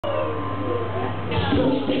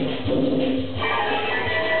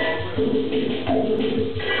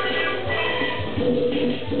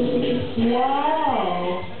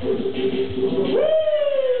Wow! Whee!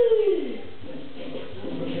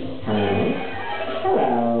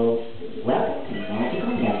 Hello. Welcome to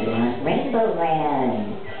Magical Nebula's Rainbow Land.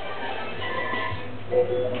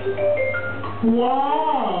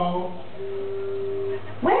 Wow!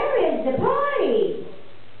 Where is the party?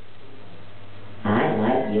 I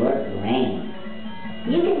like your brain.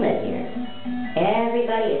 You can live here.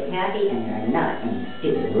 Everybody is happy and there are not any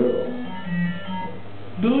stupid rules.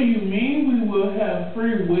 Do you mean we will have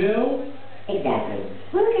free will? Exactly.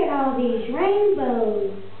 Look at all these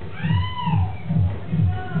rainbows.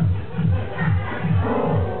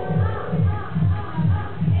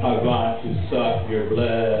 I'm going to suck your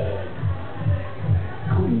blood.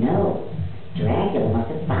 Oh no. Dracula must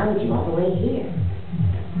have followed you all the way here.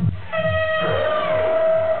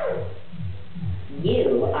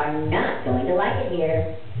 You are not going to like it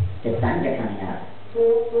here. The suns are coming up.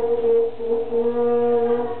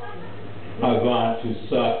 I'm going to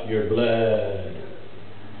suck your blood.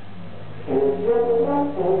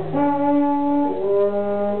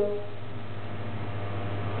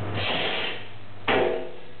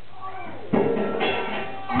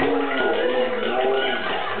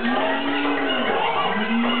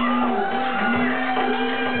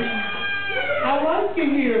 I like it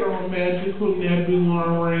here on Magical Nebula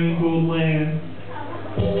Rainbow Land.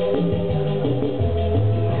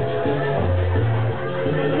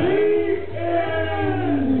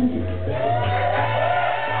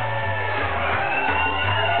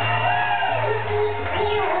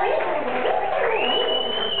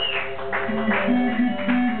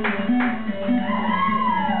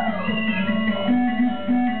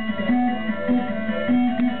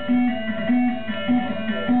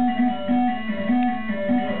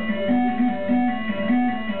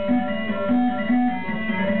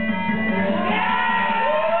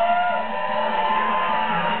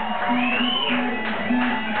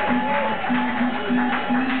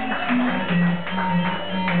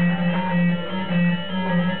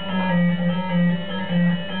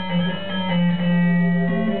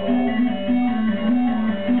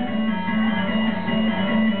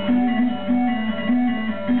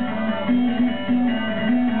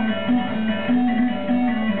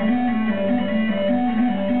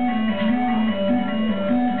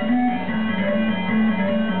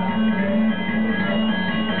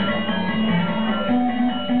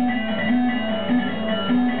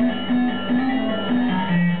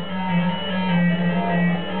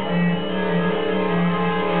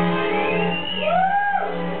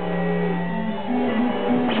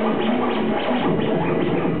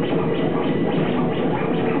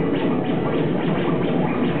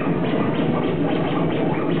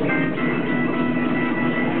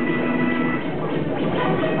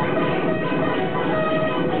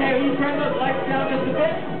 Can you turn the lights down just a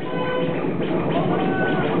bit?